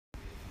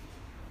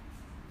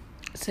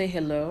Say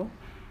hello.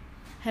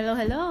 Hello,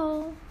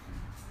 hello.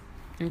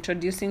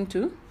 Introducing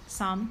to,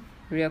 Some,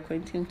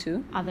 reacquainting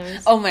to.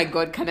 others. Oh my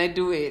God, can I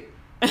do it?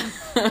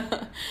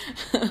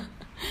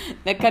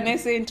 Like, can I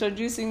say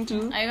introducing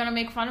to? Are you gonna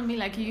make fun of me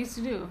like you used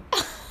to do?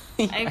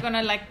 Are you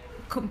gonna like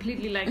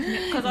completely like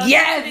me? Because I was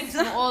Yes!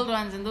 listening to the old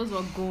ones and those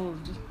were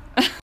gold.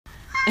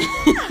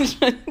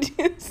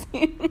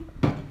 Introducing.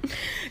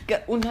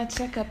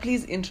 Unacheka,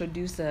 please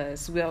introduce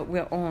us.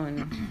 We're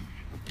on.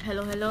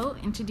 Hello, hello.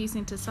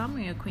 Introducing to some,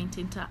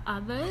 reacquainting to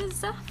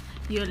others.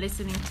 You're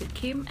listening to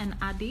Kim and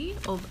Adi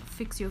of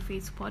Fix Your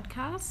Face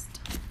podcast.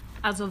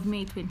 As of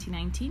May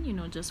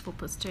 2019, just for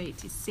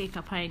posterity's sake,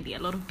 apparently a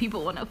lot of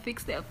people want to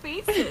fix their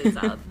faces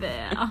out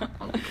there.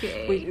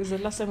 Okay. Wait, is the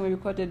last time we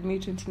recorded May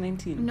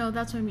 2019? No,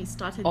 that's when we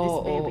started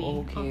this baby.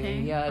 Okay.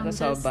 Yeah,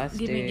 that's our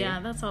birthday.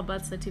 That's our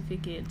birth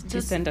certificate.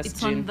 Just send us it's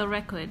gin. on the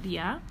record,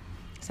 yeah?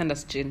 Send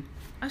us gin.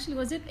 Actually,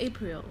 was it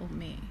April or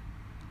May?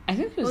 I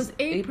think it was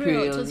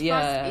April. It was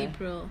yeah. 1st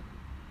April.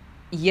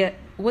 Yeah,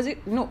 was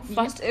it? No,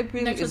 1st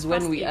April No, it is was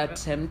when 1st we April.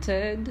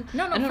 attempted.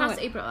 No, I don't know 1st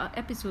April, our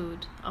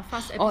episode. Our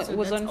first Oh, episode. it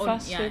was that's on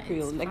 1st yeah,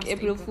 April, it's like 1st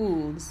April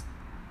Fools.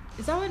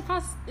 Is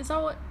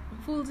that what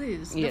Fools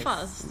is? Yes. The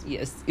first?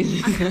 Yes.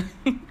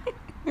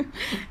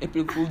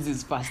 April Fools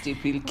is 1st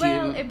April, Kim.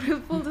 Well, April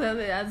Fools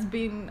has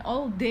been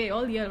all day,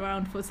 all year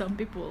round for some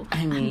people. I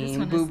And this mean,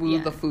 one Boo is- Boo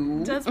the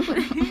Fool.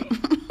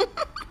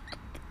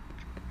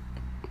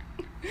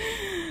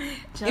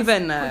 Just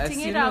Even us,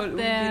 putting it you know, out we've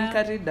there. been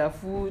carried a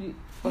fool,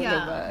 all of Yeah,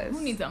 us.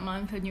 who needs a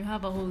month when you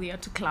have a whole year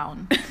to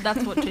clown?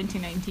 That's what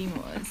 2019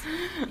 was.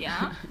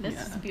 Yeah, let's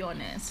just be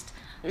honest.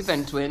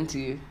 Even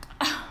 20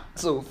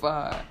 so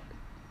far.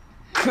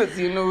 Because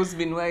you know who's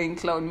been wearing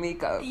clown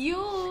makeup?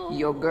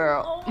 Your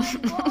girl. Oh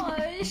my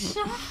gosh.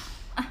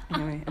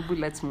 Anyway, Abu,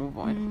 let's move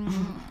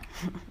on.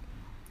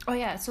 Oh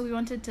yeah, so we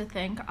wanted to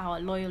thank our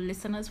loyal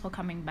listeners for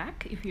coming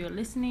back. If you're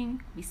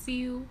listening, we see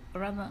you,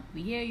 or rather,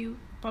 we hear you.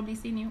 Probably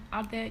seen you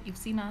out there. You've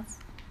seen us.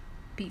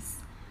 Peace.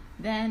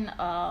 Then,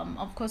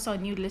 of course, our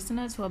new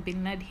listeners who have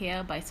been led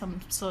here by some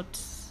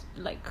twist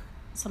I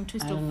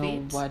of don't know,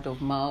 fate. word of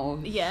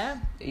mouth. Yeah,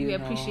 we you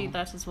appreciate know.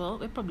 that as well.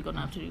 We're probably gonna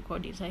have to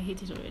record it. I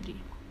hate it already.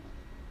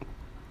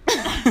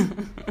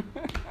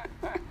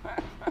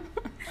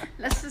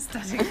 Let's just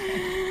start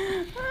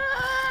again.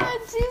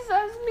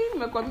 Jesus, mi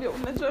nimekwambia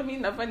unajua mi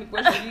nafaa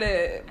nikuwa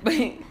shule.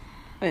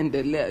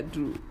 Endelea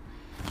tu.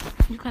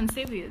 You can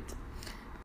save it.